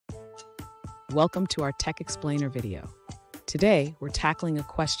Welcome to our Tech Explainer video. Today, we're tackling a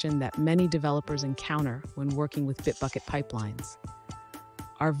question that many developers encounter when working with Bitbucket pipelines.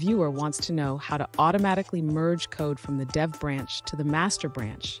 Our viewer wants to know how to automatically merge code from the dev branch to the master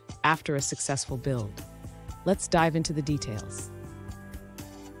branch after a successful build. Let's dive into the details.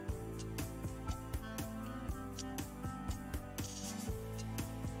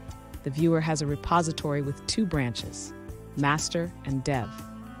 The viewer has a repository with two branches, master and dev.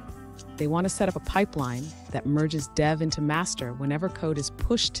 They want to set up a pipeline that merges dev into master whenever code is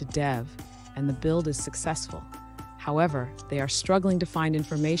pushed to dev and the build is successful. However, they are struggling to find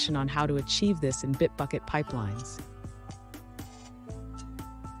information on how to achieve this in Bitbucket pipelines.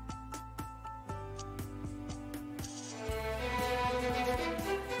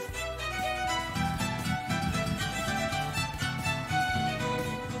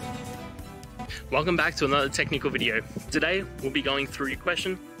 Welcome back to another technical video. Today, we'll be going through your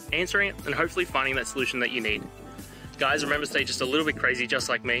question, answering it, and hopefully finding that solution that you need. Guys, remember to stay just a little bit crazy, just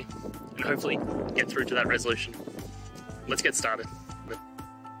like me, and hopefully get through to that resolution. Let's get started.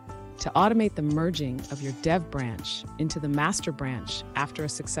 To automate the merging of your dev branch into the master branch after a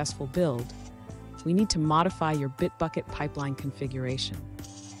successful build, we need to modify your Bitbucket pipeline configuration.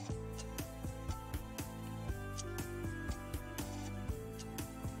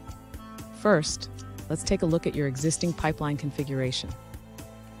 First, let's take a look at your existing pipeline configuration.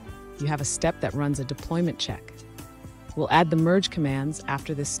 You have a step that runs a deployment check. We'll add the merge commands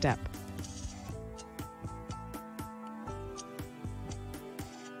after this step.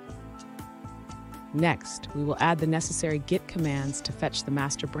 Next, we will add the necessary git commands to fetch the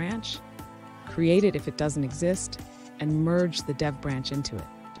master branch, create it if it doesn't exist, and merge the dev branch into it.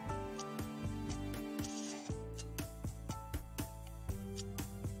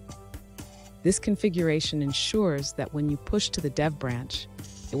 This configuration ensures that when you push to the dev branch,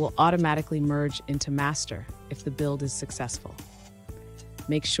 it will automatically merge into master if the build is successful.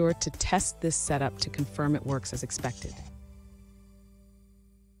 Make sure to test this setup to confirm it works as expected.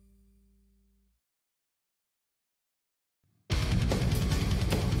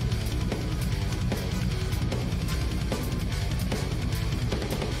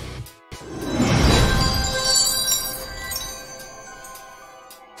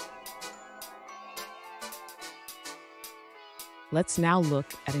 Let's now look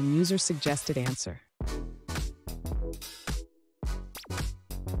at a user-suggested answer.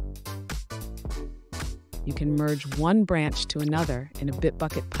 You can merge one branch to another in a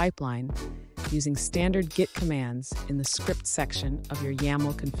Bitbucket pipeline using standard git commands in the script section of your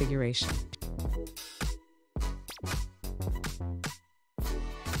YAML configuration.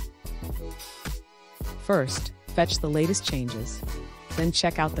 First, fetch the latest changes, then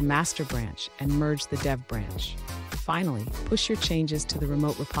check out the master branch and merge the dev branch. Finally, push your changes to the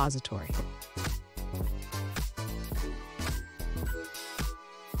remote repository.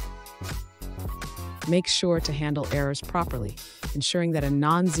 Make sure to handle errors properly, ensuring that a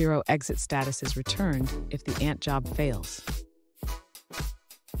non-zero exit status is returned if the ant job fails.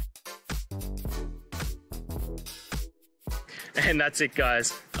 And that's it,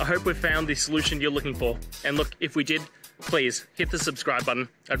 guys. I hope we found the solution you're looking for. And look, if we did, please hit the subscribe button.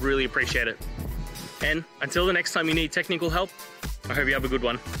 I'd really appreciate it. And until the next time you need technical help, I hope you have a good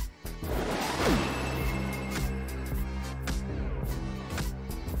one.